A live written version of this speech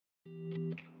You're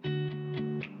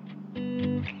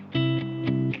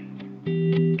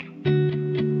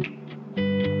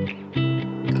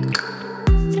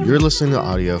listening to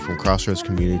audio from Crossroads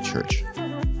Community Church,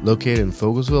 located in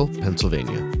Fogelsville,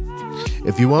 Pennsylvania.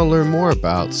 If you want to learn more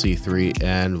about C3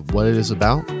 and what it is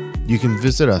about, you can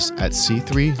visit us at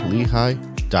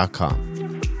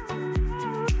c3lehigh.com.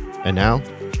 And now,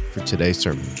 for today's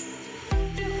sermon.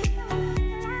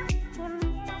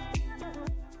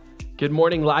 Good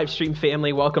morning, Livestream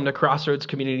family. Welcome to Crossroads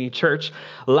Community Church.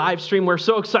 Livestream, we're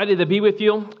so excited to be with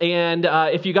you. And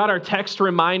if you got our text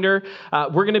reminder,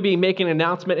 we're going to be making an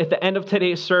announcement at the end of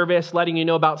today's service, letting you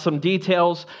know about some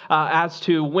details as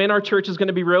to when our church is going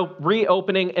to be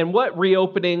reopening and what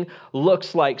reopening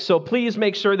looks like. So please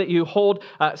make sure that you hold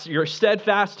your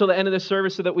steadfast till the end of the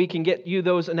service so that we can get you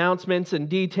those announcements and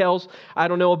details. I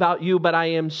don't know about you, but I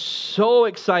am so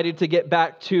excited to get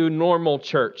back to normal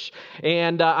church.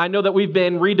 And I know that we've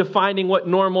been redefining what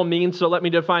normal means, so let me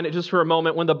define it just for a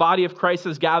moment. When the body of Christ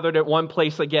is gathered at one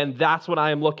place again, that's what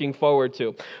I am looking forward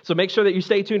to. So make sure that you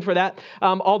stay tuned for that.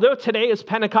 Although today is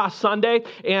Pentecost Sunday,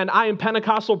 and I am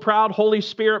Pentecostal proud, Holy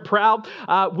Spirit proud,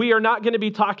 we are not going to be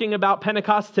talking about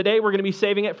Pentecost today. We're going to be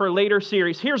saving it for a later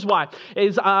series. Here's why.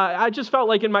 I just felt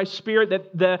like in my spirit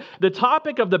that the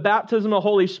topic of the baptism of the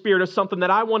Holy Spirit is something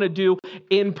that I want to do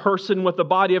in person with the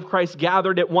body of Christ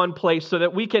gathered at one place so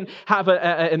that we can have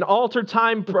an altar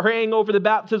time praying over the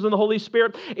baptism of the Holy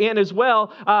Spirit. And as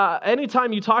well,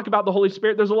 anytime you talk about the Holy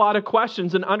Spirit, there's a lot of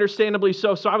questions, and understandably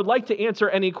so. So I would like to answer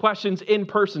any questions in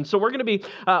person. So we're going to be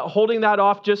holding that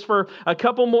off just for a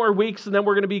couple more weeks, and then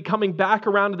we're going to be coming back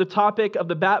around to the topic of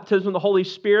the baptism of the Holy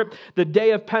Spirit, the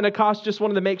day of Pentecost. Just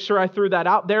wanted to make sure I threw that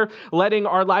out there, letting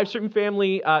our Livestream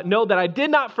family know that I did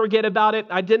not forget about it.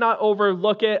 I did not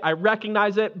overlook it. I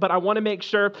recognize it, but I want to make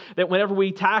sure that whenever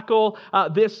we tackle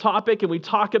this topic and we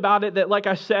talk about it, that, like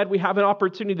I said, we have an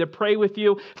opportunity to pray with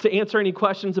you, to answer any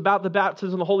questions about the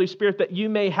baptism of the Holy Spirit that you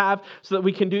may have, so that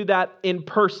we can do that in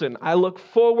person. I look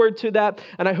forward to that,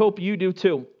 and I hope you do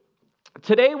too.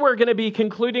 Today, we're going to be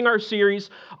concluding our series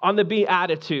on the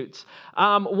Beatitudes.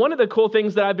 One of the cool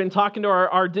things that I've been talking to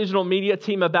our digital media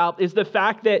team about is the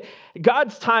fact that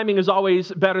God's timing is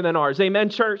always better than ours. Amen,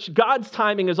 church? God's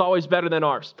timing is always better than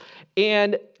ours.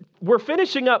 And we're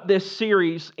finishing up this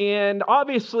series, and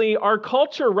obviously our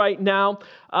culture right now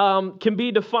can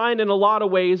be defined in a lot of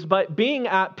ways, but being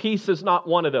at peace is not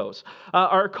one of those.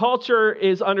 Our culture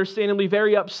is understandably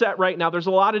very upset right now. There's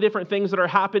a lot of different things that are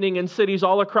happening in cities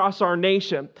all across our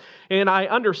nation, and I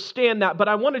understand that, but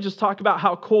I want to just talk about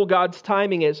how cool God's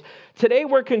timing is. Today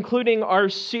we're concluding our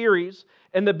series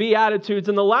in the Beatitudes,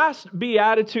 and the last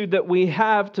Beatitude that we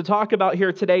have to talk about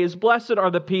here today is blessed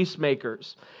are the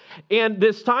peacemakers. And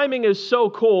this timing is so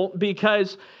cool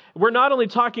because we're not only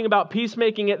talking about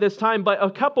peacemaking at this time, but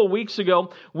a couple weeks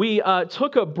ago, we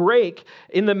took a break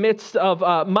in the midst of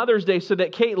Mother's Day so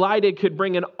that Kate Leidig could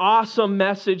bring an awesome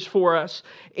message for us.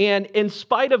 And in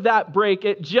spite of that break,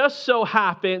 it just so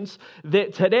happens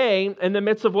that today, in the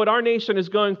midst of what our nation is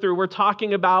going through, we're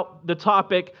talking about the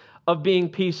topic of being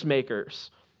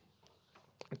peacemakers.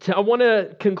 I want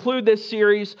to conclude this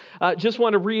series, just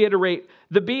want to reiterate,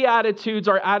 the Beatitudes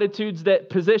are attitudes that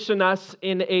position us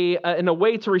in a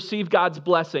way to receive God's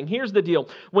blessing. Here's the deal.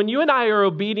 When you and I are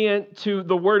obedient to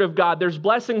the Word of God, there's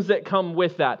blessings that come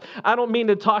with that. I don't mean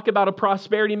to talk about a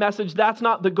prosperity message. That's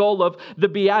not the goal of the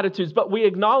Beatitudes, but we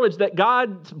acknowledge that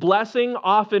God's blessing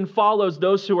often follows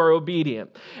those who are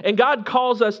obedient. And God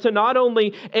calls us to not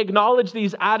only acknowledge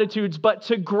these attitudes, but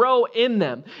to grow in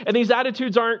them. And these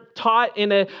attitudes aren't taught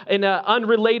in an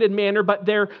unrelated manner, but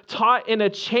they're taught in a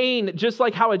chain, just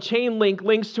like how a chain link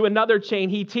links to another chain.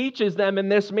 He teaches them in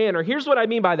this manner. Here's what I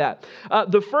mean by that.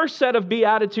 The first set of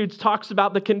Beatitudes talks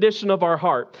about the condition of our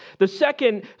heart. The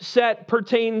second set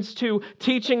pertains to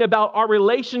teaching about our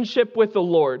relationship with the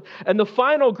Lord. And the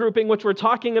final grouping, which we're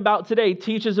talking about today,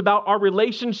 teaches about our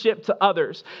relationship to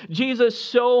others. Jesus,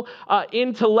 so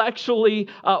intellectually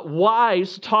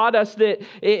wise, taught us that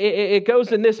it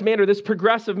goes in this manner, this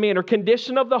progressive manner: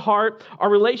 condition of the heart, our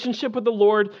relationship with the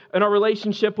Lord, and our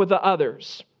relationship with the others.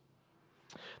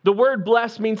 The word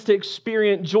blessed means to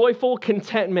experience joyful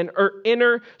contentment or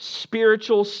inner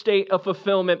spiritual state of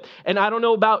fulfillment. And I don't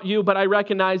know about you, but I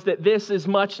recognize that this is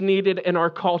much needed in our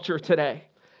culture today.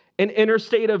 An inner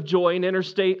state of joy, an inner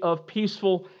state of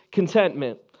peaceful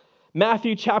contentment.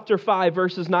 Matthew chapter 5,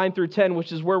 verses 9 through 10,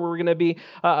 which is where we're going to be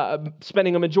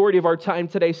spending a majority of our time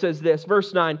today, says this.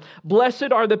 Verse 9,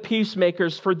 "Blessed are the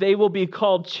peacemakers, for they will be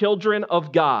called children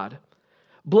of God.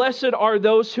 Blessed are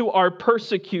those who are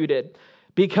persecuted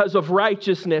because of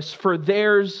righteousness, for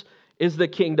theirs is the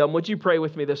kingdom." Would you pray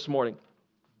with me this morning?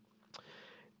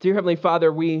 Dear Heavenly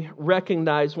Father, we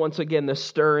recognize once again the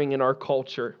stirring in our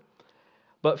culture.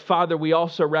 But Father, we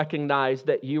also recognize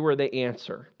that you are the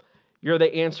answer. You're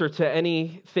the answer to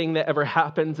anything that ever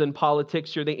happens in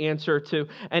politics. You're the answer to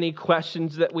any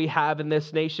questions that we have in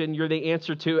this nation. You're the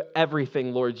answer to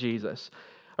everything, Lord Jesus.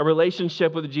 A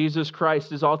relationship with Jesus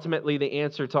Christ is ultimately the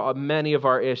answer to many of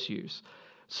our issues.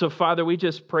 So, Father, we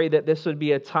just pray that this would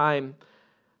be a time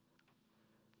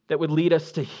that would lead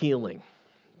us to healing,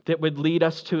 that would lead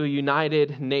us to a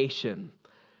united nation,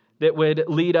 that would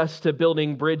lead us to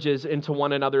building bridges into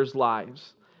one another's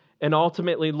lives. And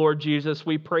ultimately, Lord Jesus,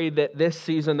 we pray that this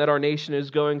season that our nation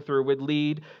is going through would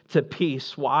lead to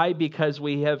peace. Why? Because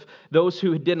we have those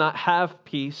who did not have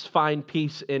peace find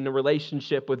peace in a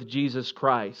relationship with Jesus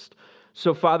Christ.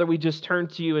 So, Father, we just turn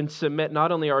to you and submit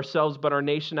not only ourselves, but our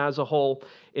nation as a whole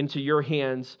into your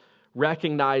hands,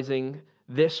 recognizing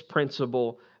this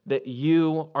principle that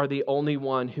you are the only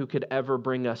one who could ever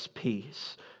bring us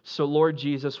peace. So, Lord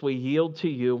Jesus, we yield to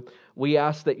you. We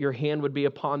ask that your hand would be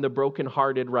upon the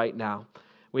brokenhearted right now.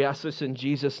 We ask this in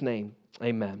Jesus' name.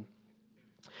 Amen.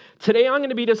 Today I'm going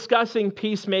to be discussing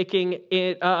peacemaking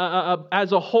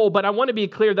as a whole, but I want to be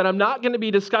clear that I'm not going to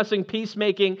be discussing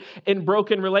peacemaking in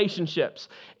broken relationships.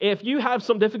 If you have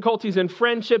some difficulties in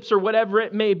friendships or whatever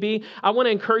it may be, I want to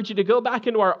encourage you to go back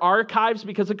into our archives,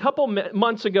 because a couple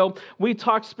months ago we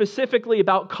talked specifically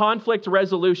about conflict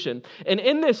resolution. And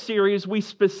in this series, we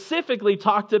specifically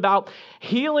talked about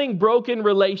healing broken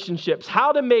relationships,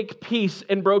 how to make peace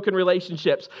in broken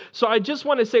relationships. So I just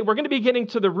want to say we're going to be getting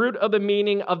to the root of the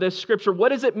meaning of this scripture. What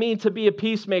does it mean to be a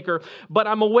peacemaker? But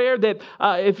I'm aware that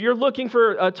if you're looking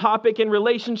for a topic in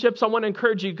relationships, I want to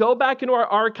encourage you, go back into our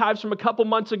archives from a couple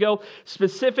months ago,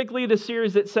 specifically the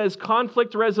series that says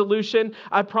conflict resolution.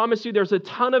 I promise you there's a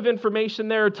ton of information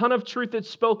there, a ton of truth that's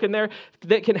spoken there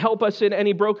that can help us in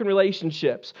any broken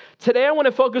relationships. Today I want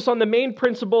to focus on the main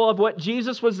principle of what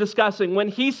Jesus was discussing when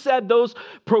he said those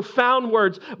profound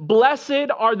words,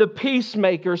 "Blessed are the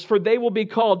peacemakers, for they will be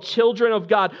called children of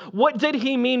God." What did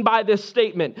he mean by this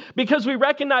statement? Because we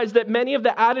recognize that many of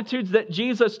the attitudes that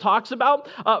Jesus talks about,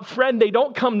 friend, they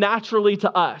don't come naturally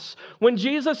to us. When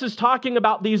Jesus is talking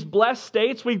about these blessed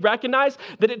states, we recognize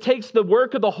that it takes the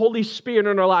work of the Holy Spirit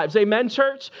in our lives. Amen,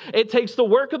 church? It takes the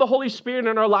work of the Holy Spirit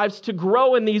in our lives to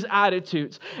grow in these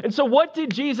attitudes. And so what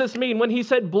did Jesus mean when he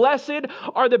said, "Blessed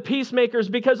are the peacemakers"?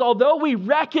 Because although we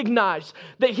recognize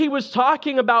that he was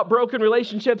talking about broken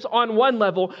relationships on one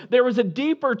level, there was a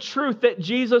deeper truth that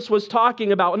Jesus was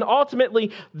talking about. And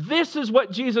ultimately, this is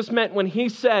what Jesus meant when he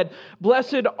said,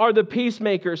 "Blessed are the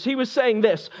peacemakers." He was saying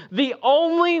this: the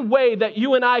only way that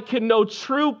you and I can know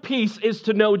true peace is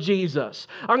to know Jesus.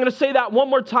 I'm going to say that one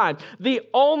more time. The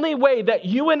only way that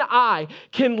you and I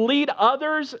can lead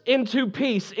others into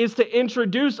peace is to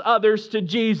introduce others to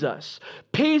Jesus.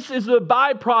 Peace is the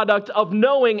byproduct of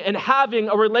knowing and having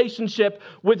a relationship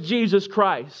with Jesus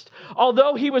Christ.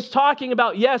 Although he was talking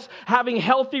about, yes, having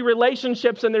healthy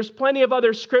relationships, and there's plenty of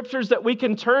other scriptures that we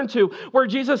can turn to where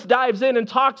Jesus dives in and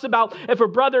talks about if a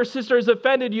brother or sister has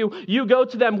offended you, you go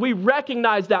to them. We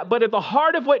recognize that. But at the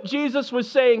heart of what Jesus was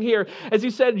saying here, as he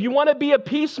said, you want to be a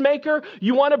peacemaker,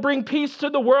 you want to bring peace to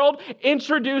the world,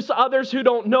 introduce others who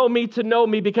don't know me to know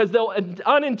me, because they'll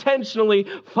unintentionally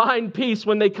find peace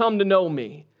when they come to know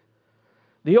me.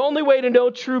 The only way to know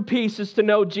true peace is to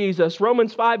know Jesus.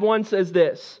 Romans 5:1 says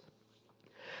this: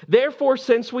 "Therefore,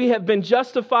 since we have been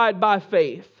justified by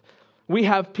faith, we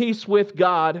have peace with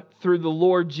God through the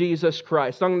Lord Jesus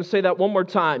Christ." I'm going to say that one more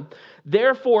time.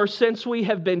 Therefore, since we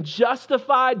have been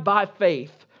justified by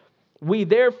faith, we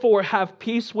therefore have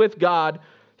peace with God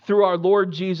through our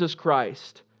Lord Jesus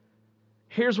Christ.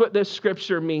 Here's what this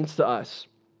scripture means to us.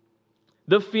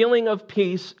 The feeling of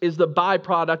peace is the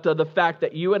byproduct of the fact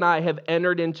that you and I have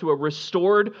entered into a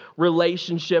restored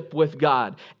relationship with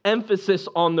God. Emphasis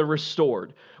on the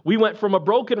restored. We went from a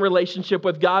broken relationship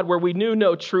with God where we knew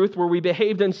no truth, where we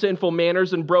behaved in sinful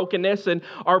manners and brokenness, and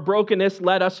our brokenness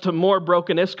led us to more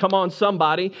brokenness. Come on,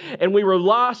 somebody. And we were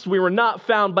lost, we were not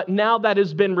found, but now that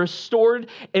has been restored,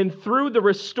 and through the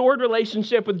restored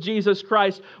relationship with Jesus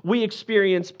Christ, we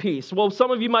experience peace. Well, some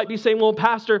of you might be saying, well,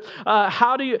 Pastor,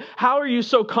 how are you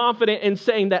so confident in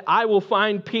saying that I will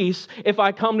find peace if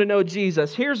I come to know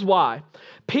Jesus? Here's why.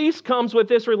 Peace comes with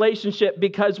this relationship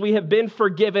because we have been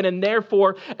forgiven and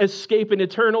therefore escape an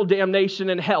eternal damnation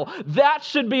in hell. That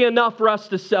should be enough for us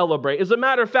to celebrate. As a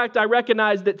matter of fact, I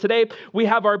recognize that today we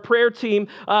have our prayer team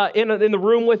in the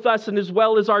room with us, and as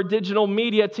well as our digital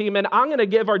media team. And I'm going to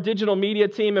give our digital media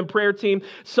team and prayer team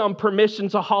some permission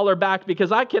to holler back,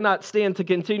 because I cannot stand to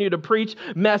continue to preach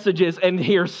messages and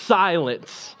hear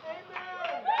silence.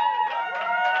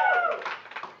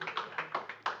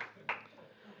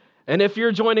 And if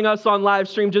you're joining us on live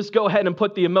stream, just go ahead and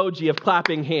put the emoji of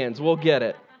clapping hands. We'll get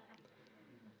it.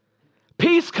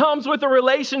 Peace comes with a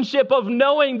relationship of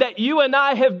knowing that you and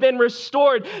I have been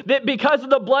restored, that because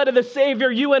of the blood of the Savior,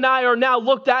 you and I are now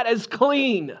looked at as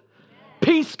clean.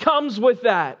 Peace comes with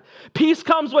that. Peace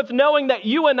comes with knowing that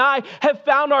you and I have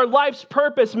found our life's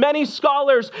purpose. Many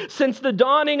scholars, since the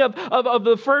dawning of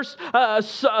the first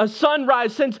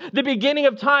sunrise, since the beginning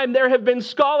of time, there have been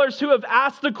scholars who have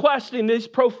asked the question, these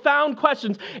profound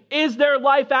questions: is there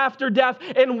life after death?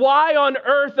 And why on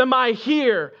earth am I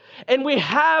here? And we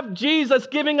have Jesus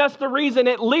giving us the reason.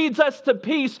 It leads us to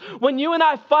peace. When you and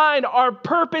I find our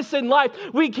purpose in life,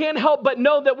 we can't help but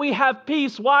know that we have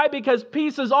peace. Why? Because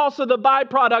peace is also the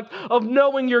byproduct of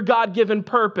knowing your God-given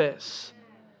purpose.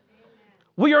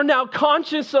 We are now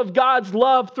conscious of God's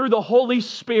love through the Holy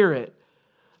Spirit.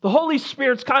 The Holy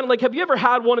Spirit's kind of like, have you ever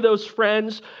had one of those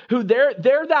friends who they're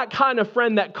that kind of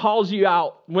friend that calls you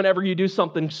out whenever you do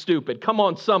something stupid? Come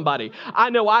on, somebody.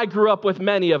 I know I grew up with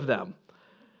many of them.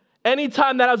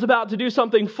 Anytime that I was about to do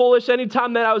something foolish,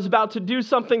 anytime that I was about to do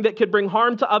something that could bring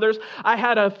harm to others, I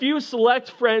had a few select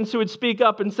friends who would speak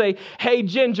up and say, hey,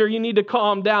 Ginger, you need to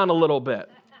calm down a little bit.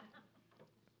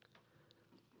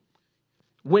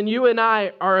 When you and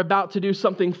I are about to do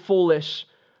something foolish,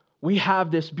 we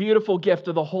have this beautiful gift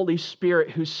of the Holy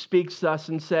Spirit who speaks to us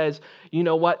and says, you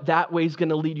know what, that way is going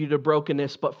to lead you to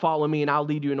brokenness, but follow me and I'll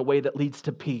lead you in a way that leads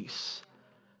to peace.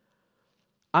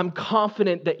 I'm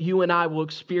confident that you and I will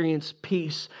experience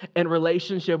peace and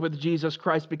relationship with Jesus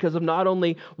Christ because of not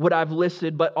only what I've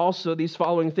listed, but also these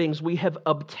following things. We have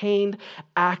obtained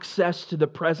access to the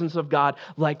presence of God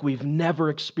like we've never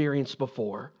experienced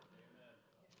before.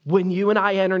 When you and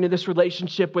I enter into this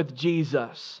relationship with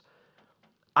Jesus,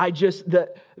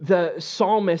 the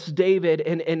psalmist David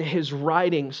in his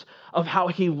writings of how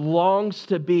he longs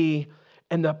to be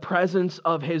in the presence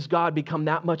of his God become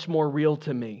that much more real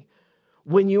to me.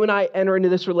 When you and I enter into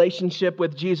this relationship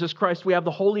with Jesus Christ, we have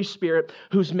the Holy Spirit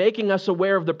who's making us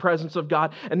aware of the presence of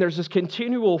God. And there's this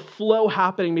continual flow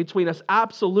happening between us,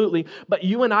 absolutely. But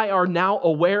you and I are now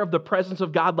aware of the presence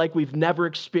of God like we've never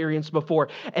experienced before.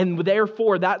 And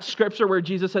therefore, that scripture where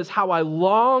Jesus says, how I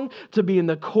long to be in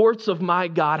the courts of my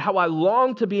God, how I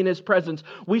long to be in His presence,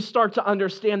 we start to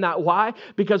understand that. Why?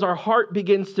 Because our heart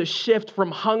begins to shift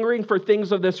from hungering for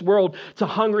things of this world to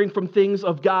hungering from things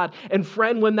of God. And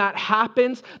friend, when that happens,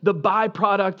 the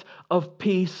byproduct of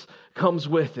peace comes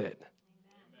with it.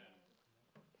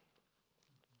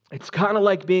 It's kind of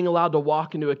like being allowed to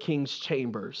walk into a king's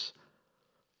chambers.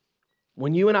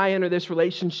 When you and I enter this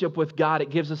relationship with God, it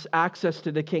gives us access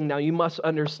to the king. Now, you must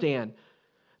understand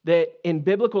that in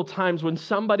biblical times, when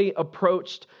somebody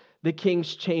approached the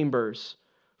king's chambers,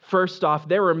 first off,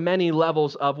 there were many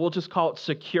levels of, we'll just call it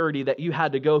security, that you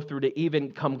had to go through to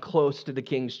even come close to the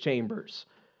king's chambers.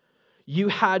 You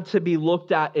had to be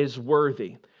looked at as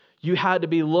worthy. You had to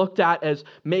be looked at as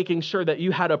making sure that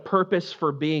you had a purpose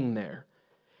for being there.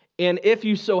 And if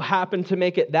you so happen to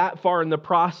make it that far in the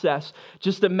process,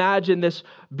 just imagine this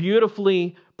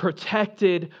beautifully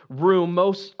protected room,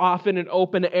 most often an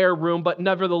open air room, but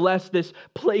nevertheless this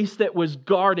place that was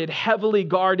guarded, heavily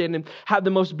guarded, and had the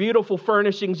most beautiful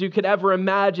furnishings you could ever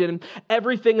imagine.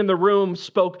 Everything in the room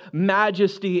spoke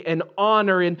majesty and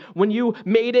honor. And when you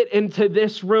made it into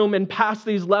this room and past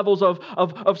these levels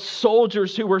of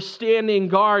soldiers who were standing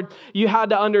guard, you had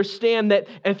to understand that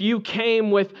if you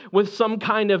came with some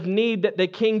kind of need that the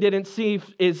king didn't see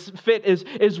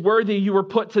is worthy, you were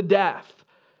put to death.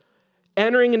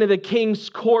 Entering into the king's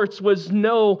courts was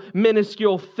no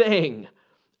minuscule thing.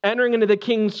 Entering into the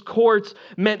king's courts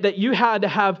meant that you had to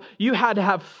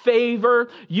have favor.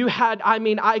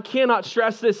 I cannot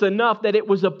stress this enough, that it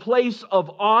was a place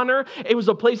of honor. It was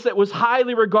a place that was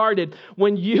highly regarded.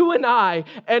 When you and I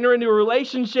enter into a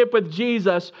relationship with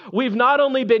Jesus, we've not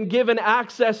only been given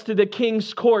access to the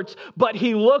king's courts, but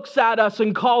He looks at us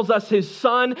and calls us His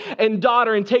son and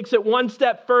daughter and takes it one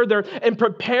step further and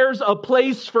prepares a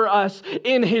place for us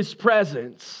in His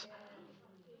presence.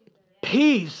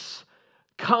 Peace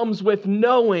comes with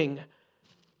knowing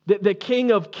that the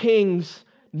King of Kings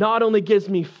not only gives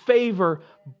me favor,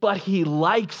 but He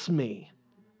likes me.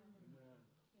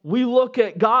 We look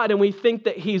at God and we think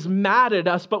that He's mad at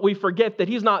us, but we forget that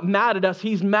He's not mad at us,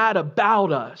 He's mad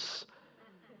about us.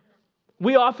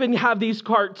 We often have these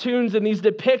cartoons and these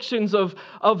depictions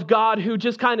of God who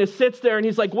just kind of sits there and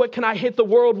He's like, what can I hit the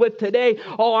world with today?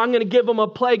 Oh, I'm going to give them a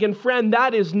plague. And friend,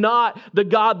 that is not the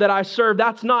God that I serve.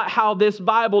 That's not how this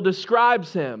Bible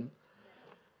describes Him.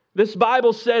 This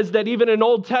Bible says that even in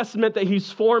Old Testament that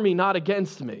He's for me, not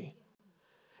against me.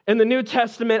 In the New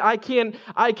Testament, I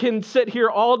can sit here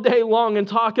all day long and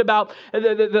talk about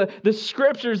the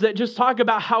scriptures that just talk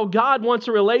about how God wants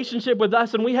a relationship with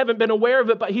us, and we haven't been aware of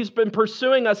it, but He's been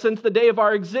pursuing us since the day of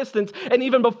our existence. And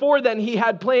even before then, He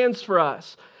had plans for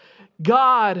us.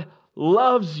 God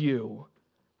loves you.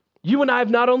 You and I have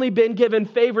not only been given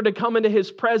favor to come into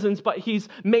His presence, but He's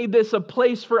made this a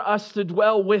place for us to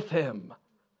dwell with Him.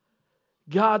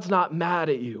 God's not mad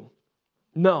at you.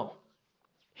 No.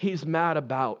 He's mad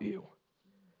about you.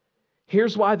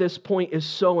 Here's why this point is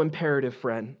so imperative,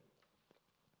 friend.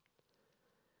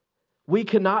 We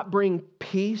cannot bring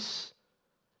peace,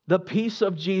 the peace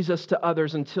of Jesus, to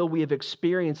others until we have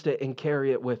experienced it and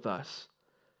carry it with us.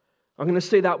 I'm going to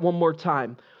say that one more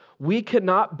time. We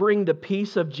cannot bring the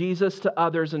peace of Jesus to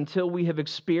others until we have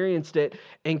experienced it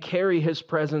and carry His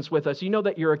presence with us. You know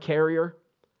that you're a carrier?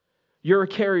 You're a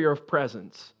carrier of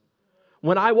presence.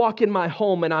 When I walk in my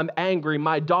home and I'm angry,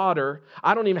 my daughter,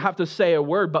 I don't even have to say a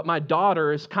word, but my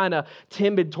daughter is kind of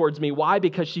timid towards me. Why?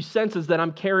 Because she senses that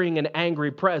I'm carrying an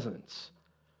angry presence.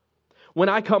 When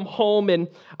I come home and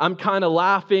I'm kind of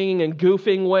laughing and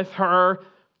goofing with her,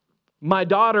 my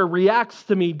daughter reacts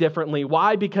to me differently.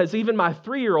 Why? Because even my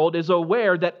 3-year-old is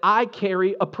aware that I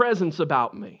carry a presence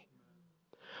about me.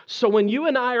 So when you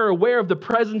and I are aware of the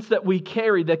presence that we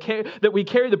carry, that we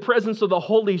carry the presence of the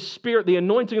Holy Spirit, the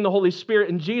anointing of the Holy Spirit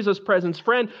in Jesus' presence,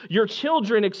 friend, your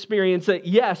children experience it,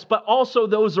 yes, but also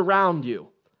those around you.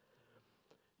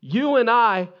 You and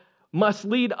I must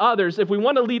lead others. If we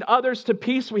want to lead others to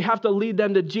peace, we have to lead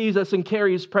them to Jesus and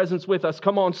carry His presence with us.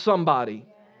 Come on, somebody.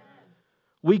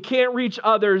 We can't reach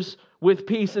others with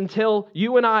peace until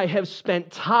you and I have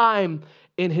spent time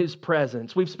in His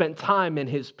presence. We've spent time in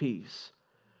His peace.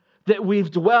 That we've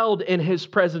dwelled in His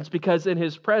presence, because in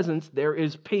His presence there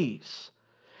is peace.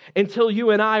 Until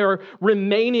you and I are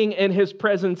remaining in His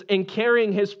presence and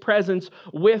carrying His presence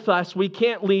with us, we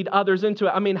can't lead others into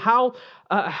it. I mean, how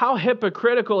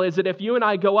hypocritical is it if you and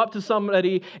I go up to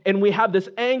somebody and we have this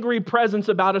angry presence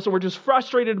about us and we're just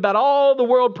frustrated about all the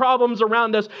world problems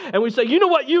around us, and we say, you know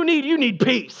what you need? You need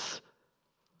peace.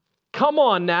 Come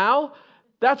on now.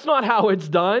 That's not how it's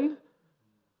done.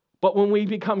 But when we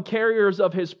become carriers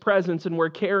of His presence and we're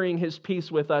carrying His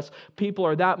peace with us, people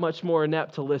are that much more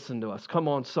inept to listen to us. Come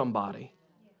on, somebody.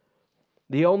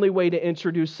 The only way to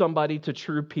introduce somebody to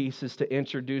true peace is to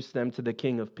introduce them to the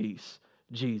King of Peace,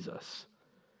 Jesus.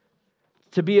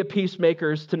 To be a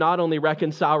peacemaker is to not only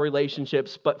reconcile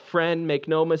relationships, but friend, make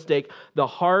no mistake, the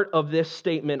heart of this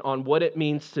statement on what it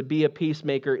means to be a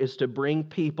peacemaker is to bring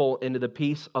people into the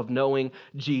peace of knowing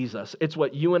Jesus. It's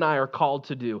what you and I are called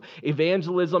to do.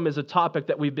 Evangelism is a topic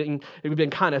that we've been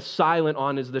kind of silent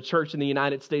on as the church in the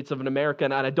United States of America,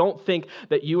 and I don't think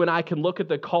that you and I can look at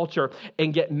the culture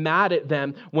and get mad at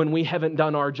them when we haven't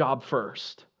done our job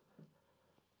first.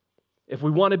 If we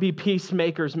want to be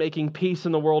peacemakers, making peace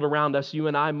in the world around us, you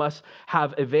and I must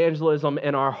have evangelism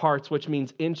in our hearts, which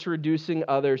means introducing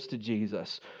others to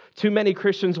Jesus. Too many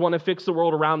Christians want to fix the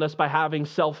world around us by having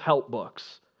self-help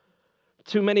books.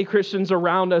 Too many Christians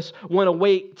around us want to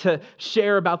wait to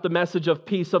share about the message of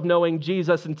peace, of knowing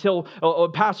Jesus until,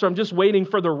 Pastor, I'm just waiting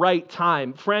for the right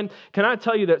time. Friend, can I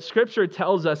tell you that Scripture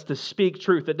tells us to speak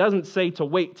truth? It doesn't say to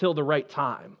wait till the right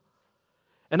time.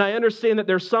 And I understand that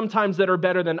there's some times that are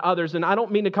better than others, and I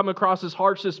don't mean to come across as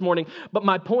harsh this morning, but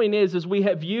my point is we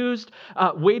have used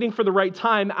waiting for the right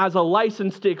time as a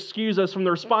license to excuse us from the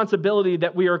responsibility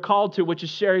that we are called to, which is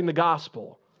sharing the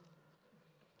gospel.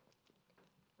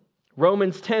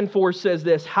 Romans 10:4 says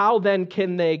this, how then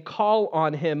can they call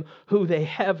on Him who they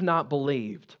have not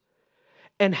believed?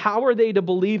 And how are they to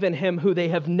believe in Him who they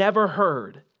have never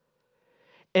heard?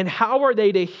 And how are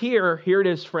they to hear, here it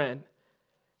is, friend,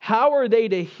 how are they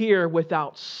to hear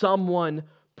without someone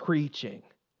preaching?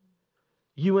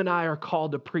 You and I are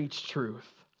called to preach truth.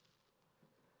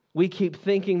 We keep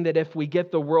thinking that if we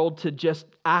get the world to just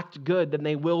act good, then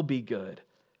they will be good.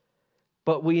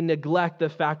 But we neglect the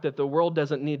fact that the world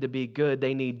doesn't need to be good.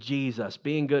 They need Jesus.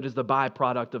 Being good is the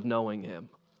byproduct of knowing Him.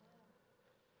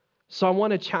 So I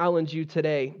want to challenge you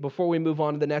today, before we move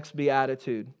on to the next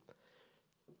beatitude.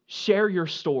 Share your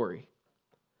story.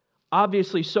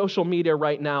 Obviously, social media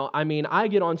right now, I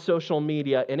get on social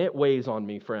media and it weighs on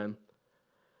me, friend.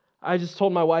 I just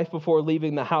told my wife before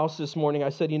leaving the house this morning, I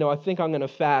said, I think I'm going to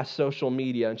fast social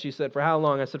media. And she said, for how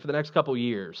long? I said, for the next couple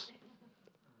years.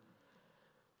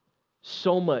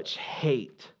 So much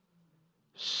hate,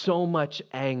 so much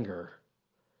anger,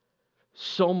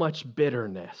 so much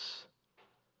bitterness.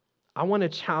 I want to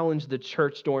challenge the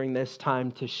church during this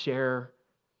time to share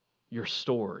your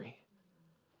story.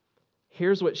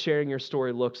 Here's what sharing your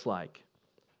story looks like.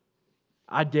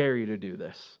 I dare you to do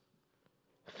this.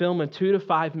 film a 2 to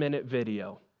 5 minute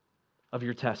video of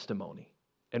your testimony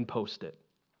and post it.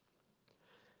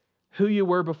 Who you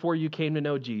were before you came to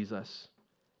know Jesus,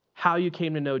 how you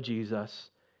came to know Jesus,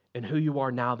 and who you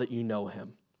are now that you know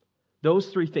him. Those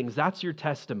 3 things, that's your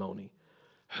testimony.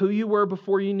 Who you were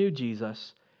before you knew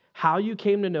Jesus, how you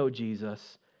came to know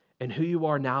Jesus, and who you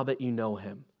are now that you know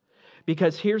him.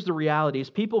 Because here's the reality is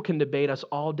people can debate us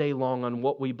all day long on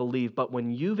what we believe, but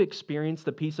when you've experienced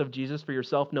the peace of Jesus for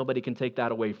yourself, nobody can take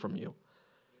that away from you.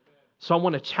 So I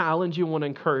want to challenge you, I want to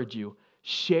encourage you.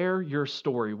 Share your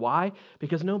story. Why?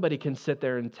 Because nobody can sit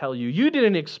there and tell you, you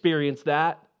didn't experience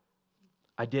that.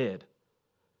 I did.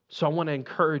 So I want to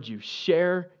encourage you.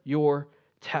 Share your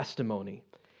testimony.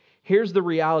 Here's the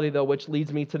reality, though, which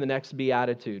leads me to the next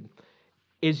beatitude.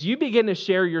 Is you begin to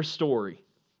share your story.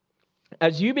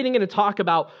 As you begin to talk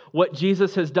about what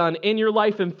Jesus has done in your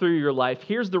life and through your life,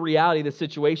 here's the reality of the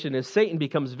situation is Satan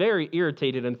becomes very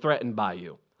irritated and threatened by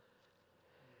you.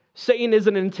 Satan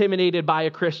isn't intimidated by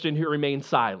a Christian who remains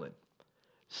silent.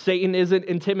 Satan isn't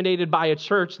intimidated by a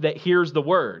church that hears the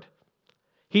word.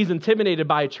 He's intimidated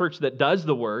by a church that does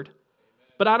the word.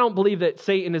 But I don't believe that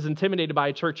Satan is intimidated by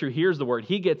a church who hears the word.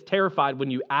 He gets terrified when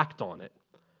you act on it.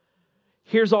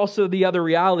 Here's also the other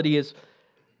reality is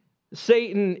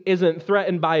Satan isn't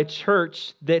threatened by a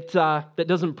church that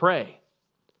doesn't pray.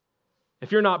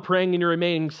 If you're not praying and you're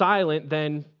remaining silent,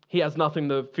 then he has nothing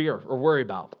to fear or worry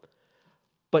about.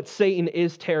 But Satan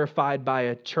is terrified by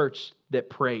a church that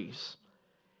prays.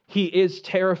 He is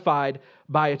terrified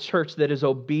by a church that is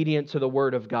obedient to the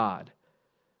word of God.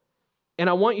 And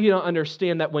I want you to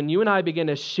understand that when you and I begin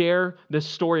to share the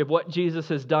story of what Jesus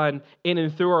has done in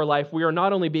and through our life, we are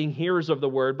not only being hearers of the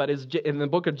word, but as in the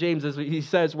book of James, as he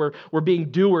says, we're being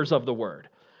doers of the word.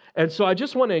 And so I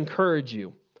just want to encourage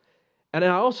you. And I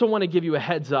also want to give you a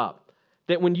heads up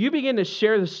that when you begin to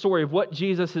share the story of what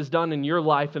Jesus has done in your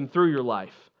life and through your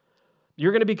life,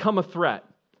 you're going to become a threat.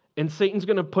 And Satan's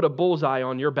going to put a bullseye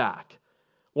on your back.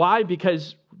 Why?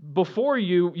 Because before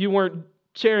you weren't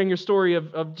sharing your story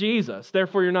of Jesus.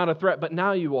 Therefore, you're not a threat, but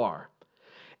now you are.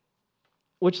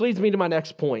 Which leads me to my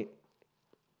next point.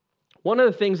 One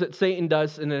of the things that Satan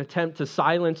does in an attempt to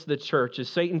silence the church is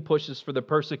Satan pushes for the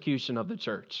persecution of the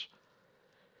church.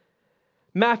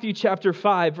 Matthew chapter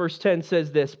 5, verse 10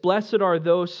 says this, "Blessed are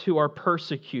those who are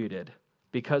persecuted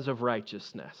because of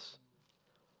righteousness,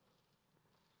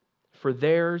 for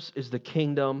theirs is the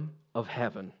kingdom of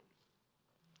heaven."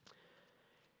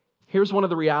 Here's one of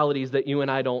the realities that you and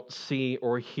I don't see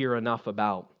or hear enough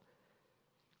about.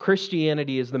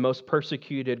 Christianity is the most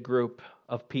persecuted group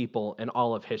of people in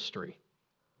all of history.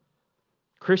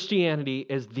 Christianity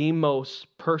is the most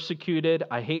persecuted,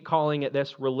 I hate calling it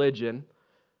this, religion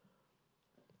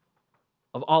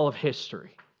of all of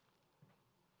history.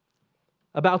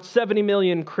 About 70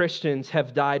 million Christians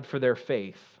have died for their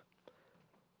faith.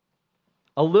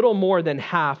 A little more than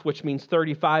half, which means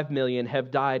 35 million,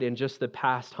 have died in just the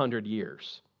past 100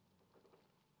 years.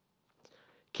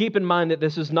 Keep in mind that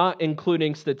this is not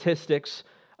including statistics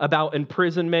about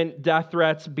imprisonment, death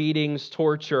threats, beatings,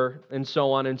 torture, and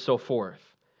so on and so forth.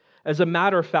 As a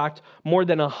matter of fact, more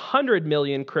than 100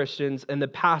 million Christians in the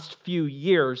past few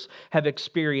years have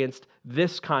experienced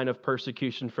this kind of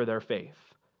persecution for their faith.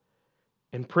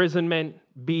 Imprisonment,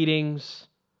 beatings,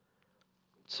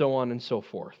 so on and so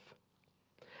forth.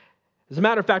 As a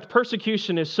matter of fact,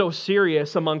 persecution is so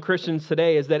serious among Christians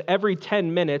today is that every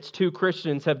 10 minutes, 2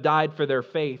 Christians have died for their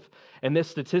faith. And this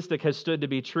statistic has stood to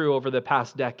be true over the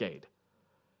past decade.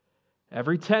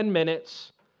 Every 10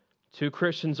 minutes, 2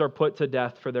 Christians are put to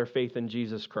death for their faith in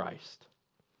Jesus Christ.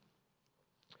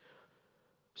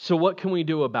 So what can we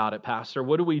do about it, Pastor?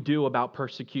 What do we do about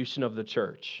persecution of the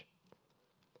church?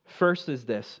 First is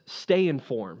this, stay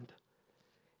informed.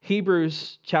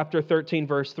 Hebrews chapter 13,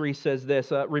 verse 3 says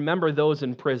this, remember those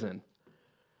in prison.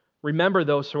 Remember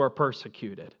those who are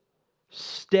persecuted.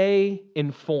 Stay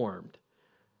informed.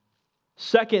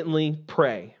 Secondly,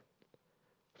 pray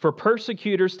for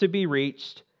persecutors to be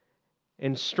reached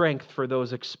and strength for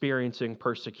those experiencing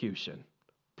persecution.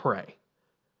 Pray.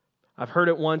 I've heard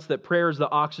it once that prayer is the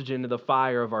oxygen to the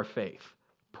fire of our faith.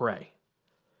 Pray.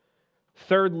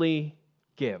 Thirdly,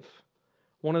 give.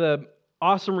 One of the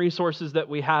awesome resources that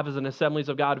we have as an Assemblies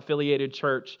of God affiliated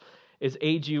church is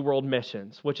AG World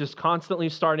Missions, which is constantly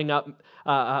starting up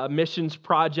missions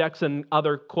projects in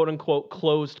other quote-unquote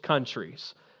closed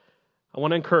countries. I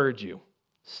want to encourage you,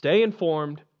 stay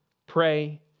informed,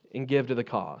 pray, and give to the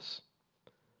cause.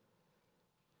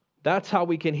 That's how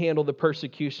we can handle the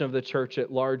persecution of the church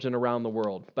at large and around the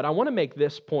world. But I want to make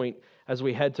this point as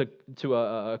we head to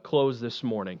a close this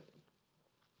morning.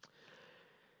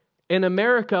 In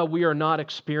America, we are not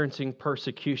experiencing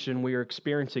persecution, we are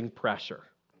experiencing pressure.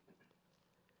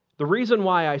 The reason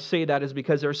why I say that is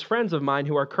because there's friends of mine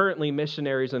who are currently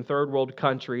missionaries in third world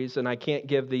countries, and I can't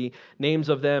give the names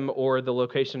of them or the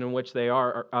location in which they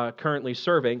are currently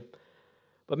serving.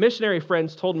 But missionary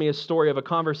friends told me a story of a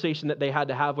conversation that they had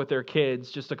to have with their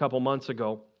kids just a couple months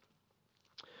ago,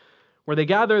 where they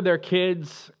gathered their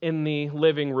kids in the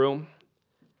living room,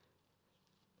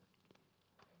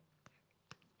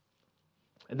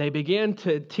 and they began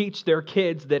to teach their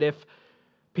kids that if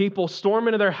people storm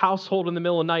into their household in the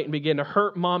middle of the night and begin to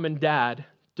hurt mom and dad,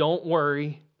 don't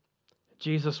worry,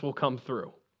 Jesus will come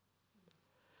through.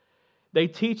 They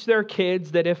teach their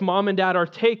kids that if mom and dad are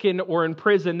taken or in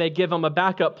prison, they give them a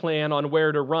backup plan on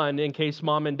where to run in case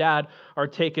mom and dad are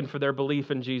taken for their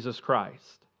belief in Jesus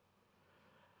Christ.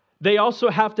 They also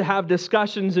have to have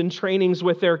discussions and trainings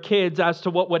with their kids as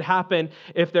to what would happen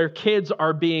if their kids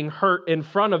are being hurt in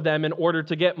front of them in order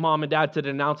to get mom and dad to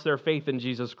denounce their faith in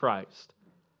Jesus Christ.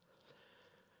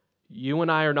 You and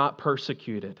I are not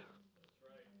persecuted.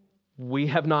 We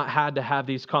have not had to have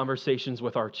these conversations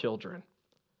with our children.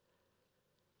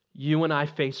 You and I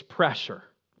face pressure.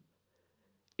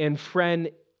 And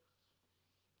friend,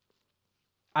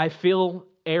 I feel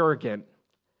arrogant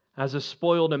as a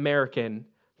spoiled American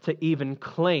to even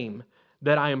claim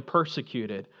that I am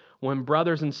persecuted when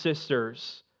brothers and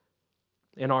sisters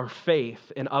in our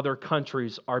faith in other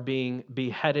countries are being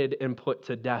beheaded and put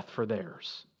to death for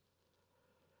theirs.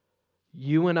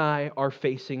 You and I are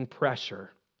facing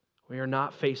pressure. We are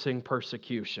not facing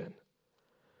persecution.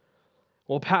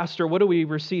 Well, Pastor, what are we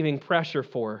receiving pressure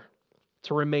for?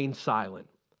 To remain silent.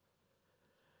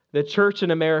 The church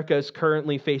in America is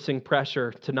currently facing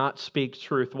pressure to not speak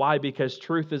truth. Why? Because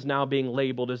truth is now being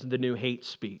labeled as the new hate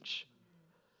speech.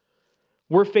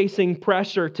 We're facing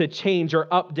pressure to change or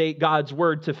update God's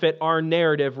word to fit our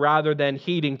narrative rather than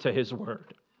heeding to His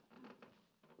word.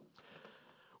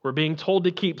 We're being told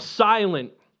to keep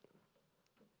silent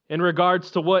in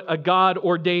regards to what a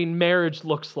God-ordained marriage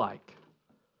looks like.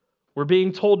 We're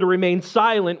being told to remain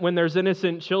silent when there's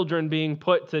innocent children being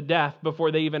put to death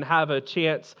before they even have a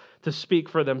chance to speak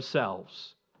for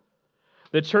themselves.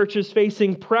 The church is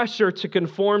facing pressure to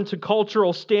conform to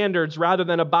cultural standards rather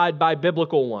than abide by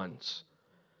biblical ones.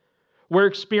 We're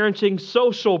experiencing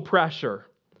social pressure.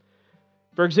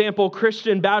 For example,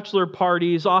 Christian bachelor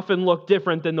parties often look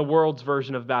different than the world's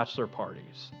version of bachelor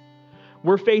parties.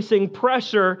 We're facing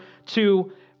pressure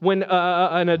to, when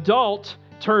an adult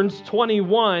turns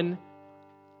 21,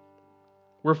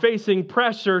 we're facing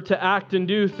pressure to act and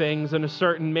do things in a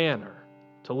certain manner,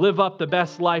 to live up the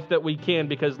best life that we can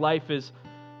because life is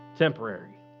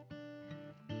temporary.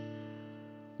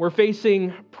 We're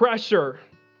facing pressure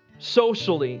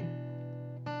socially.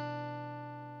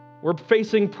 We're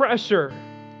facing pressure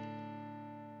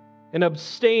in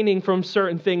abstaining from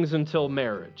certain things until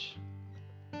marriage.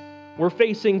 We're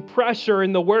facing pressure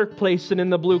in the workplace and in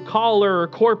the blue collar or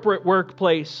corporate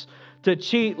workplace to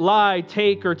cheat, lie,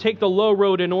 take the low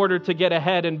road in order to get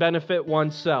ahead and benefit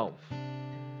oneself.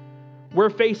 We're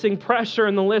facing pressure,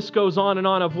 and the list goes on and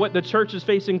on of what the church is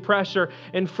facing pressure.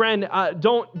 And friend,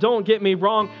 don't get me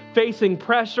wrong, facing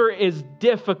pressure is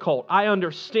difficult. I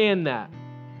understand that.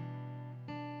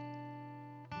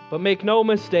 But make no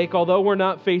mistake, although we're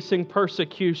not facing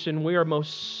persecution, we are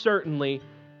most certainly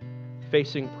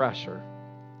facing pressure.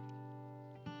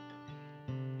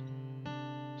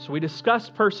 So we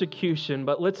discussed persecution,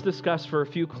 but let's discuss for a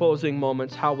few closing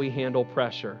moments how we handle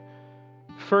pressure.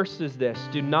 First is this: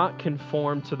 do not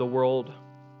conform to the world.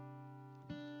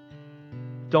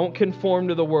 Don't conform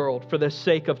to the world for the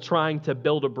sake of trying to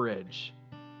build a bridge.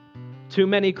 Too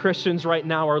many Christians right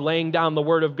now are laying down the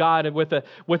Word of God with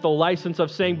a license of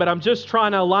saying, but I'm just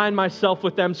trying to align myself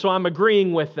with them, so I'm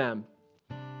agreeing with them.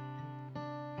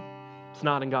 It's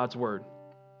not in God's Word.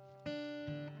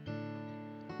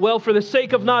 Well, for the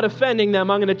sake of not offending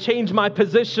them, I'm going to change my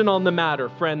position on the matter.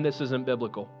 Friend, this isn't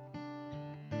biblical.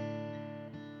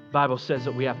 The Bible says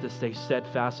that we have to stay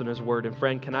steadfast in His Word. And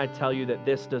friend, can I tell you that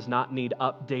this does not need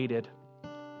updated?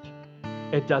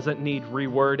 It doesn't need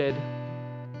reworded.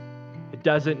 It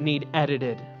doesn't need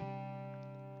edited.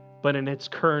 But in its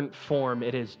current form,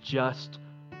 it is just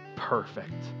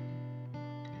perfect.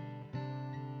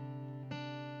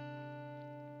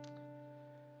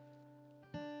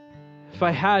 If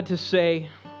I had to say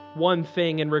one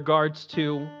thing in regards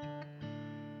to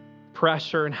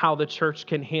pressure and how the church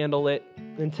can handle it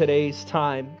in today's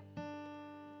time,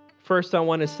 first I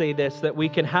want to say this, that we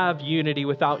can have unity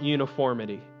without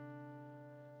uniformity.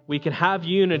 We can have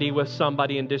unity with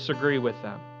somebody and disagree with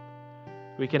them.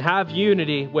 We can have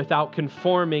unity without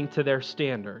conforming to their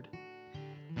standard.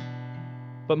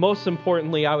 But most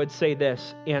importantly, I would say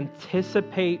this: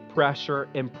 anticipate pressure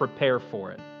and prepare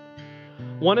for it.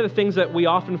 One of the things that we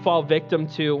often fall victim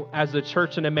to as the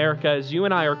church in America is you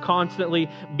and I are constantly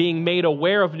being made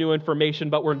aware of new information,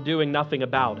 but we're doing nothing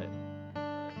about it.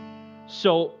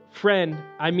 So, friend,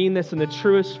 I mean this in the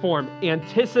truest form.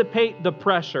 Anticipate the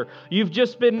pressure. You've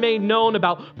just been made known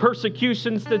about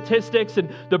persecution statistics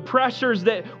and the pressures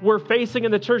that we're facing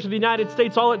in the Church of the United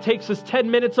States. All it takes is 10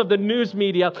 minutes of the news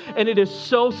media, and it is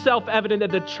so self-evident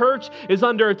that the church is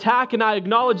under attack, and I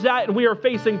acknowledge that, and we are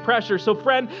facing pressure. So,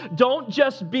 friend, don't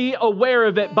just be aware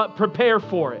of it, but prepare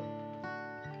for it.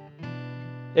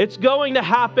 It's going to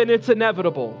happen. It's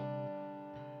inevitable.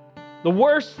 The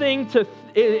worst thing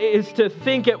is to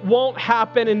think it won't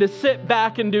happen and to sit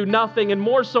back and do nothing, and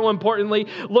more so importantly,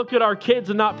 look at our kids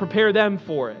and not prepare them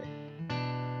for it.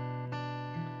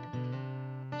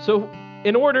 So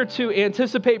in order to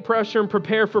anticipate pressure and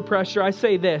prepare for pressure, I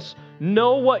say this: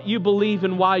 know what you believe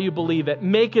and why you believe it.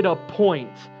 Make it a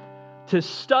point to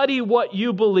study what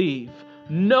you believe,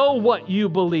 know what you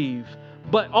believe,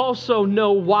 but also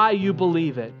know why you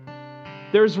believe it.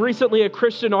 There's recently a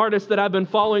Christian artist that I've been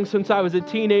following since I was a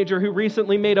teenager who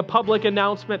recently made a public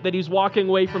announcement that he's walking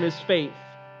away from his faith.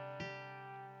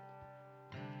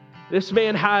 This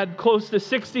man had close to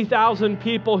 60,000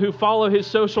 people who follow his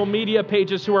social media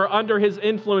pages who are under his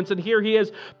influence, and here he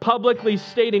is publicly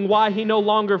stating why he no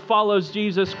longer follows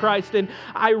Jesus Christ. And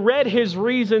I read his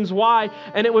reasons why,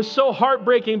 and it was so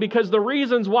heartbreaking because the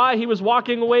reasons why he was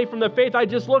walking away from the faith, I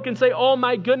just look and say, oh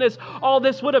my goodness, all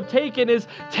this would have taken is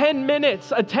 10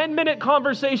 minutes, a 10-minute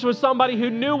conversation with somebody who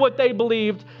knew what they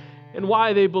believed and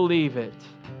why they believe it.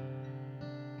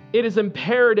 It is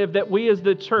imperative that we as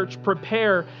the church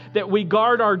prepare, that we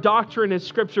guard our doctrine as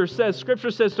Scripture says.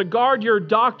 Scripture says to guard your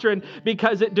doctrine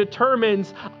because it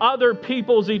determines other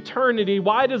people's eternity.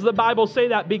 Why does the Bible say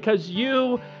that? Because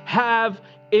you have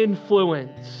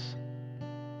influence.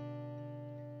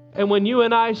 And when you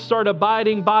and I start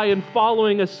abiding by and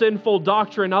following a sinful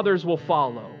doctrine, others will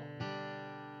follow.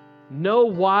 Know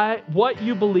what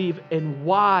you believe and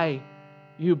why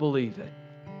you believe it.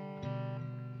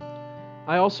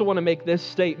 I also want to make this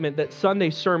statement that Sunday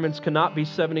sermons cannot be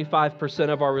 75%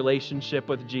 of our relationship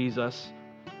with Jesus.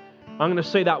 I'm going to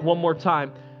say that one more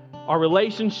time. Our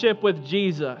relationship with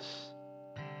Jesus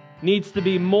needs to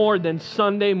be more than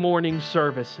Sunday morning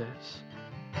services.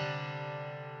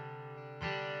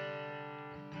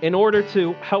 In order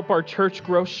to help our church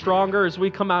grow stronger as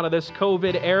we come out of this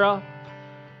COVID era,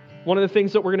 one of the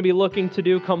things that we're going to be looking to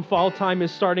do come fall time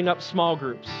is starting up small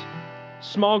groups.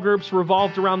 Small groups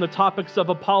revolved around the topics of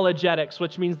apologetics,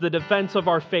 which means the defense of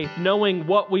our faith, knowing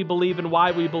what we believe and why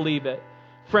we believe it.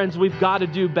 Friends, we've got to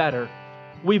do better.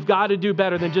 We've got to do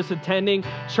better than just attending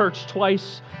church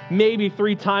twice, maybe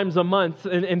 3 times a month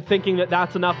and thinking that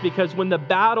that's enough, because when the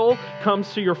battle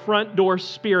comes to your front door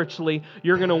spiritually,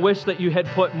 you're going to wish that you had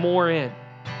put more in.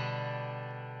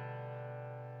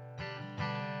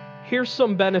 Here's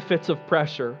some benefits of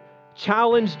pressure.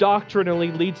 Challenge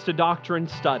doctrinally leads to doctrine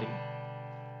study.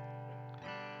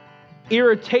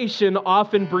 Irritation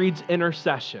often breeds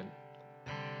intercession.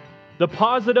 The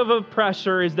positive of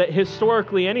pressure is that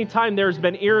historically, anytime there's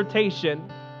been irritation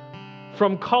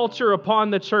from culture upon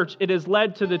the church, it has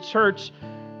led to the church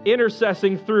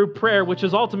intercessing through prayer, which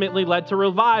has ultimately led to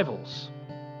revivals.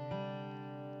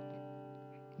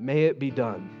 May it be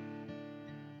done.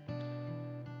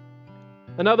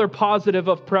 Another positive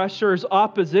of pressure is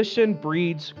opposition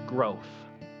breeds growth.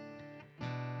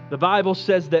 The Bible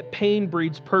says that pain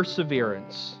breeds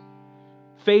perseverance.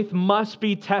 Faith must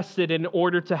be tested in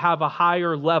order to have a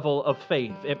higher level of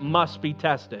faith. It must be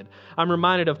tested. I'm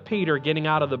reminded of Peter getting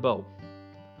out of the boat.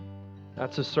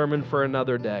 That's a sermon for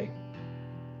another day.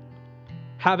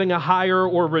 Having a higher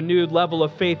or renewed level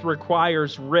of faith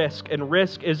requires risk, and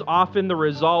risk is often the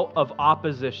result of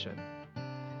opposition.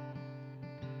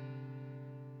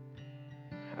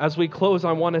 As we close,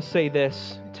 I want to say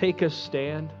this: take a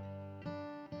stand.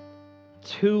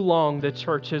 Too long the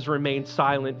church has remained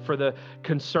silent for the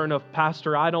concern of,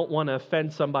 Pastor, I don't want to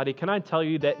offend somebody. Can I tell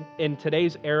you that in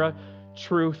today's era,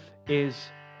 truth is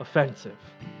offensive?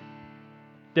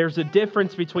 There's a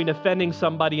difference between offending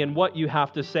somebody and what you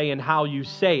have to say and how you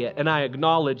say it, and I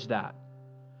acknowledge that.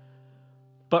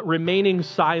 But remaining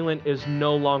silent is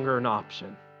no longer an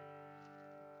option.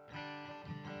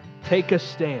 Take a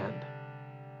stand.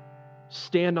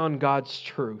 Stand on God's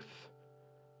truth.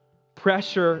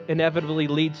 Pressure inevitably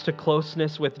leads to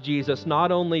closeness with Jesus.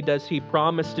 Not only does He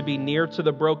promise to be near to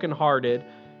the brokenhearted,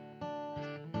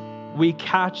 we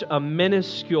catch a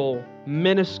minuscule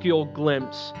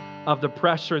glimpse of the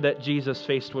pressure that Jesus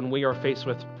faced when we are faced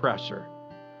with pressure.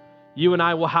 You and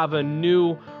I will have a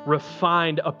new,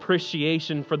 refined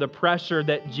appreciation for the pressure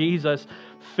that Jesus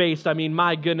faced. I mean,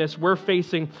 my goodness, we're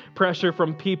facing pressure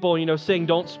from people, saying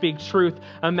don't speak truth.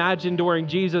 Imagine during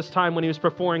Jesus' time when he was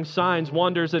performing signs,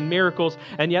 wonders, and miracles,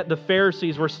 and yet the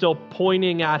Pharisees were still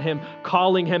pointing at him,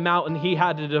 calling him out, and he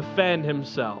had to defend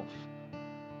himself.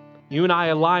 You and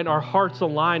I our hearts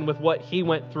align with what he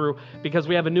went through because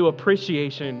we have a new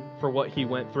appreciation for what he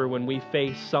went through when we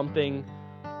face something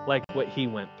like what he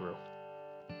went through.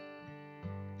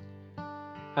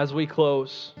 As we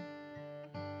close,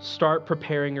 start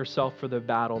preparing yourself for the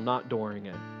battle, not during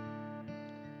it.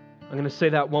 I'm going to say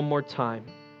that one more time.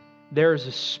 There is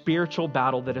a spiritual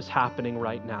battle that is happening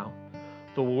right now.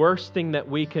 The worst thing that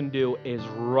we can do is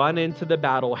run into the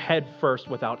battle head first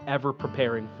without ever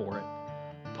preparing for it.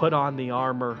 Put on the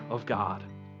armor of God.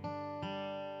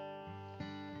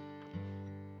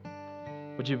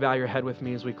 Would you bow your head with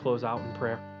me as we close out in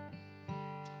prayer?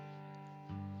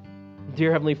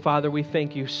 Dear Heavenly Father, we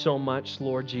thank you so much,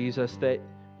 Lord Jesus, that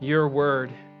your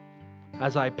word,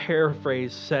 as I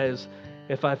paraphrase, says,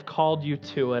 if I've called you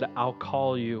to it, I'll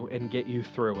call you and get you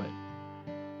through it.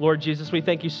 Lord Jesus, we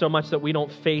thank you so much that we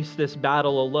don't face this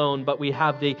battle alone, but we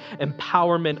have the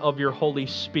empowerment of your Holy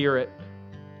Spirit,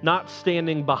 not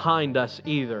standing behind us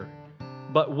either,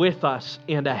 but with us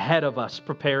and ahead of us,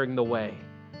 preparing the way.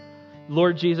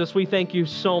 Lord Jesus, we thank you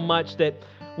so much that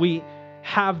we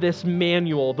have this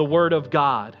manual, the Word of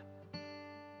God.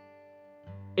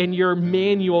 And your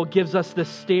manual gives us the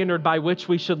standard by which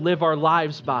we should live our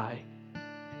lives by.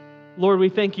 Lord, we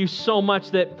thank you so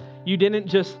much that you didn't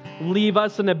just leave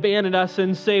us and abandon us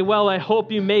and say, well, I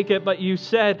hope you make it, but you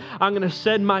said, I'm going to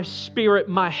send my Spirit,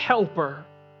 my helper.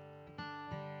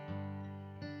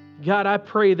 God, I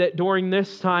pray that during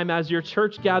this time, as your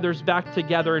church gathers back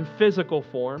together in physical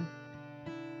form,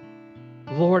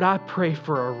 Lord, I pray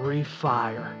for a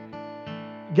refire.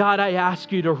 God, I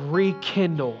ask you to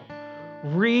rekindle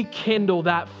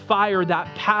that fire,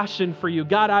 that passion for you.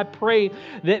 God, I pray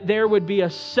that there would be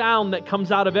a sound that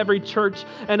comes out of every church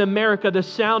in America, the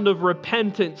sound of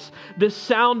repentance, the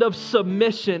sound of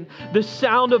submission, the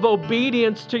sound of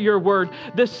obedience to your word,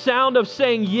 the sound of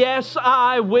saying, yes,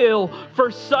 I will.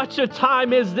 For such a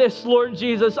time as this, Lord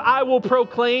Jesus, I will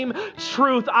proclaim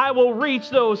truth. I will reach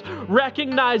those,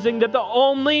 recognizing that the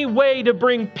only way to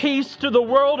bring peace to the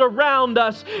world around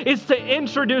us is to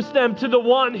introduce them to the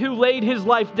one who laid his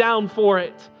life down for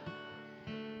it.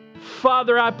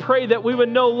 Father, I pray that we would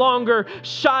no longer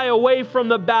shy away from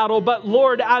the battle, but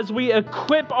Lord, as we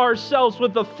equip ourselves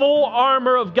with the full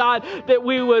armor of God, that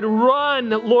we would run,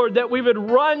 Lord, that we would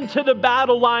run to the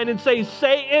battle line and say,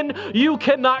 Satan, you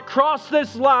cannot cross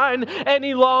this line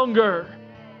any longer.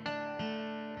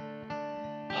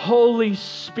 Holy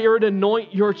Spirit,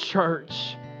 anoint your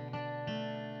church.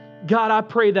 God, I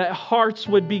pray that hearts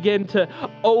would begin to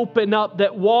open up,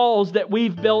 that walls that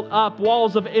we've built up,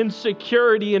 walls of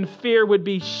insecurity and fear would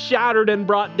be shattered and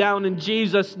brought down in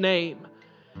Jesus' name.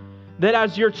 That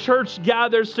as your church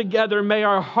gathers together, may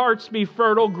our hearts be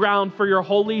fertile ground for your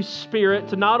Holy Spirit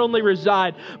to not only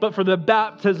reside, but for the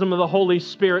baptism of the Holy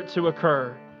Spirit to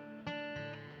occur.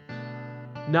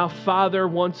 Now, Father,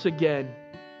 once again,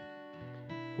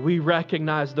 we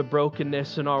recognize the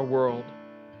brokenness in our world.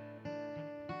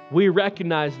 We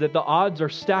recognize that the odds are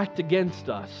stacked against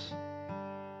us,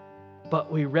 but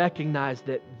we recognize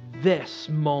that this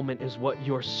moment is what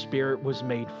your Spirit was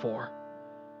made for.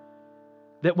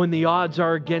 That when the odds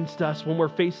are against us, when we're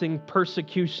facing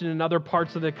persecution in other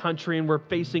parts of the country and we're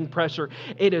facing pressure,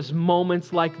 it is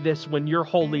moments like this when your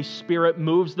Holy Spirit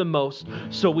moves the most.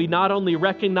 So we not only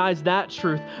recognize that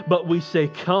truth, but we say,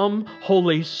 come,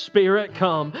 Holy Spirit,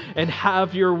 come and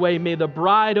have your way. May the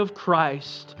bride of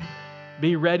Christ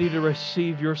be ready to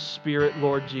receive your Spirit,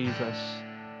 Lord Jesus.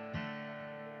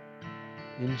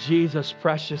 In Jesus'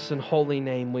 precious and holy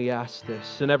name we ask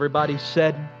this. And everybody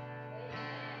said,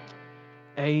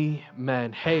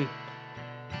 amen. Hey,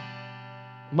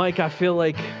 Mike, I feel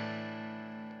like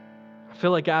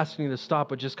asking you to stop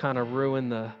would just kind of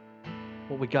ruin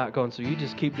what we got going. So you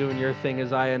just keep doing your thing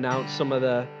as I announce some of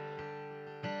the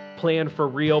plan for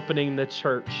reopening the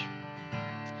church.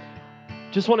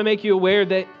 Just want to make you aware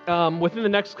that within the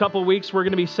next couple of weeks, we're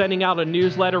going to be sending out a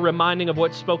newsletter reminding of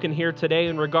what's spoken here today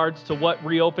in regards to what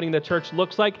reopening the church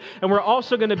looks like. And we're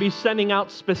also going to be sending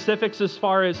out specifics as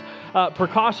far as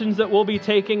precautions that we'll be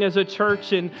taking as a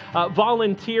church and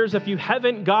volunteers. If you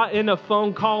haven't gotten a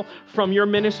phone call from your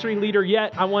ministry leader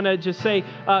yet, I want to just say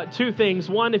two things.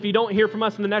 One, if you don't hear from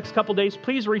us in the next couple of days,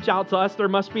 please reach out to us.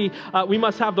 We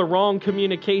must have the wrong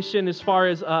communication as far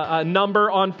as a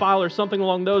number on file or something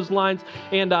along those lines.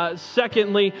 And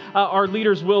secondly, our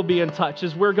leaders will be in touch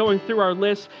as we're going through our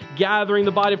list, gathering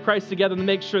the body of Christ together to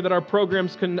make sure that our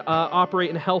programs can operate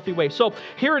in a healthy way. So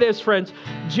here it is, friends.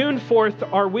 June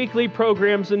 4th, our weekly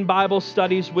programs and Bible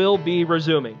studies will be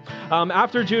resuming.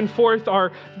 After June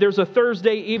 4th, there's a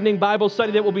Thursday evening Bible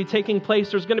study that will be taking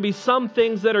place. There's going to be some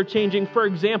things that are changing. For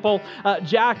example,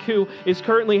 Jack, who is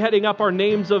currently heading up our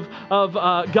names of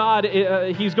God,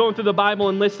 he's going through the Bible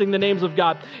and listing the names of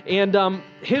God. And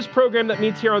his program that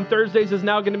meets here on Thursdays is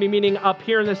now going to be meeting up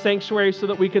here in the sanctuary so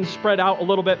that we can spread out a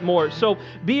little bit more. So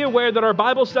be aware that our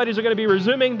Bible studies are going to be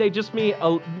resuming. They just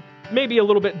maybe a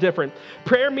little bit different.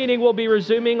 Prayer meeting will be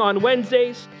resuming on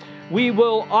Wednesdays. We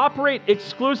will operate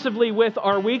exclusively with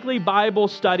our weekly Bible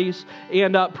studies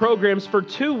and programs for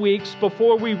 2 weeks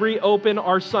before we reopen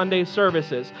our Sunday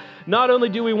services. Not only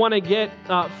do we want to get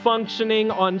functioning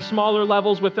on smaller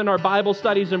levels within our Bible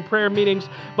studies and prayer meetings,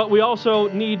 but we also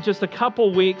need just a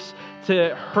couple weeks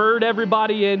to herd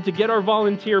everybody in, to get our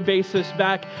volunteer basis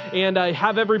back, and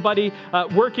have everybody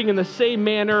working in the same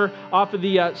manner off of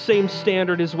the same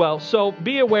standard as well. So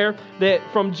be aware that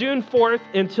from June 4th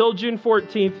until June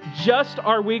 14th, just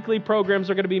our weekly programs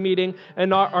are going to be meeting and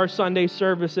not our Sunday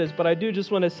services. But I do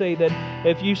just want to say that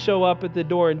if you show up at the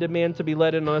door and demand to be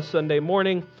led in on a Sunday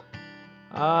morning,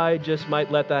 I just might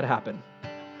let that happen.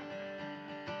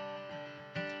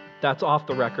 That's off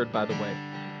the record, by the way.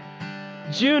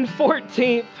 June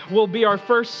 14th will be our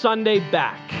first Sunday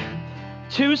back.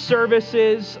 2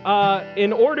 services.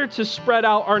 In order to spread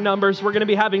out our numbers, we're going to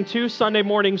be having 2 Sunday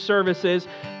morning services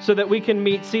so that we can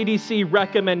meet CDC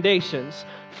recommendations.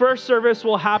 First service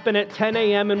will happen at 10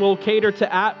 a.m. and will cater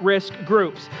to at-risk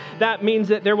groups. That means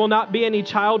that there will not be any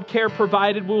child care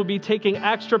provided. We will be taking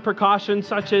extra precautions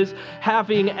such as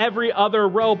having every other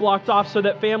row blocked off so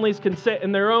that families can sit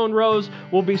in their own rows.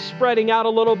 We'll be spreading out a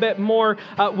little bit more.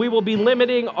 We will be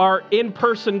limiting our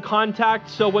in-person contact.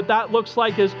 So what that looks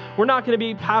like is we're not going to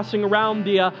be passing around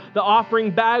the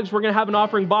offering bags. We're going to have an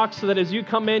offering box so that as you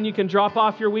come in, you can drop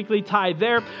off your weekly tithe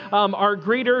there. Our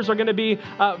greeters are going to be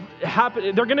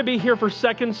they're going to be here for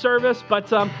second service, but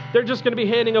they're just going to be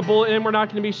handing a bulletin. We're not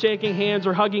going to be shaking hands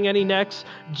or hugging any necks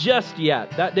just yet.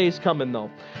 That day's coming,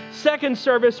 though. Second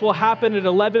service will happen at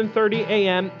 11:30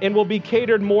 a.m. and will be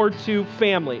catered more to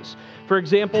families. For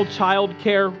example, child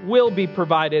care will be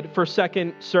provided for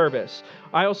second service.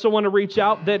 I also want to reach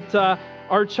out that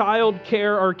our child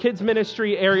care, our kids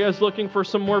ministry area is looking for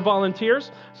some more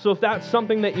volunteers. So if that's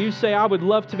something that you say, I would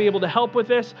love to be able to help with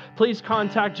this, please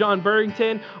contact John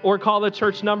Burrington or call the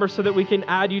church number so that we can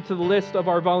add you to the list of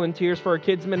our volunteers for our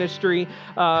kids ministry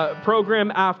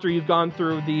program after you've gone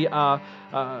through the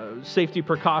safety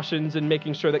precautions and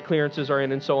making sure that clearances are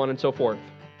in and so on and so forth.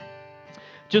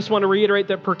 Just want to reiterate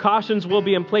that precautions will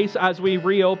be in place as we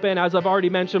reopen. As I've already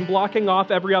mentioned, blocking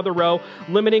off every other row,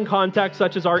 limiting contact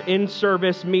such as our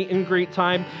in-service meet and greet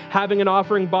time, having an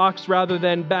offering box rather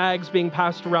than bags being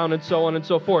passed around, and so on and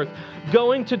so forth.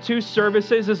 Going to 2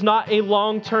 services is not a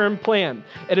long-term plan.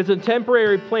 It is a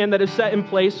temporary plan that is set in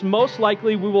place. Most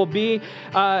likely we will be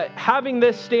having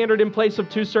this standard in place of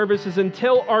 2 services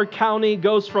until our county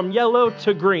goes from yellow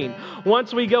to green.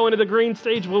 Once we go into the green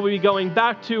stage, we'll be going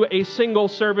back to a single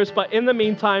service, but in the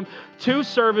meantime, 2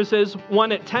 services,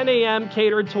 one at 10 a.m.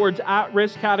 catered towards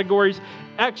at-risk categories.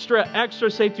 Extra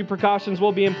safety precautions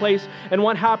will be in place, and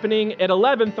one happening at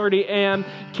 11:30 a.m.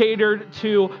 catered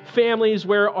to families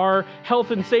where our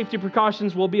health and safety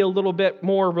precautions will be a little bit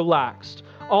more relaxed.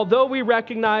 Although we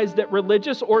recognize that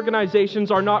religious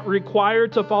organizations are not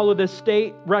required to follow the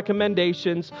state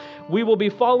recommendations, we will be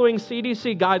following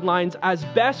CDC guidelines as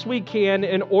best we can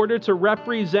in order to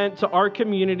represent to our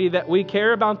community that we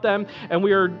care about them and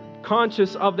we are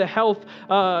conscious of the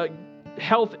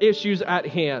health issues at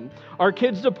hand. Our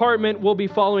kids department will be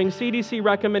following CDC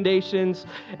recommendations,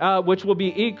 which will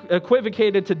be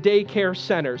equivocated to daycare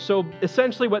centers. So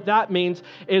essentially what that means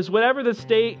is whatever the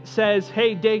state says,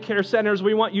 hey, daycare centers,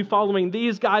 we want you following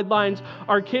these guidelines,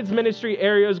 our kids ministry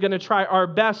area is going to try our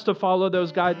best to follow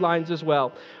those guidelines as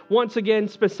well. Once again,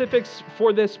 specifics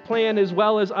for this plan as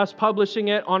well as us publishing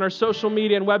it on our social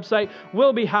media and website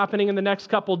will be happening in the next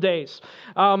couple days.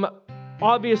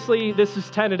 Obviously, this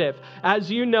is tentative. As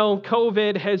you know,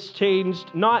 COVID has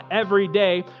changed not every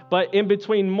day, but in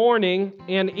between morning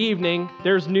and evening,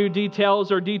 there's new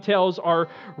details or details are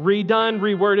redone,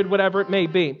 reworded, whatever it may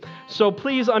be. So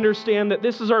please understand that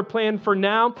this is our plan for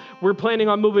now. We're planning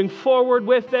on moving forward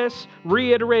with this,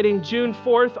 reiterating June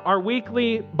 4th, our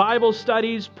weekly Bible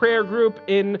studies, prayer group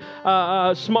in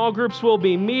small groups will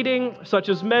be meeting, such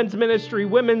as men's ministry,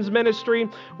 women's ministry.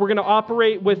 We're going to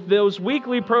operate with those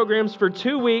weekly programs for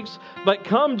 2 weeks, but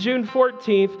come June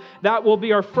 14th, that will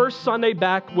be our first Sunday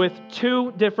back with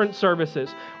 2 different services.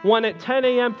 One at 10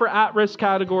 a.m. for at-risk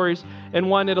categories and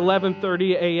one at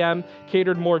 11:30 a.m.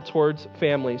 catered more towards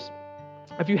families.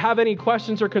 If you have any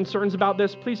questions or concerns about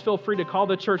this, please feel free to call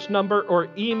the church number or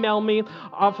email me.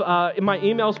 My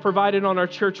email is provided on our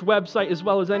church website, as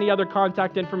well as any other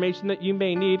contact information that you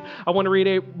may need. I want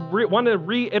to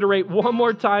reiterate one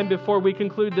more time before we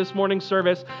conclude this morning's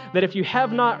service that if you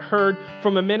have not heard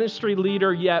from a ministry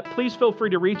leader yet, please feel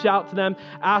free to reach out to them.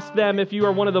 Ask them if you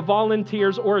are one of the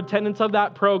volunteers or attendants of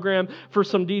that program for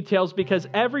some details, because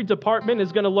every department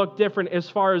is going to look different as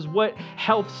far as what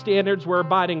health standards we're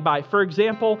abiding by. For example,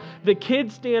 the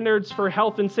kids' standards for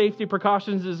health and safety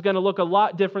precautions is going to look a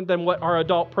lot different than what our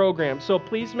adult program. So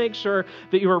please make sure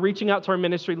that you are reaching out to our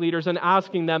ministry leaders and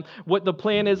asking them what the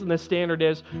plan is and the standard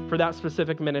is for that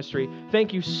specific ministry.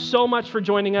 Thank you so much for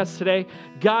joining us today.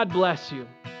 God bless you.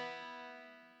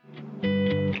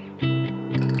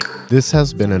 This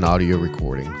has been an audio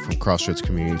recording from Crossroads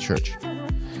Community Church.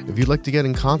 If you'd like to get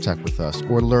in contact with us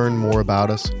or learn more about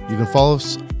us, you can follow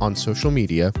us on social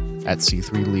media at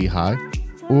C3 Lehigh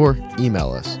or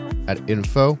email us at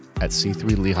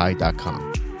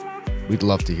info@c3lehigh.com. We'd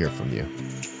love to hear from you.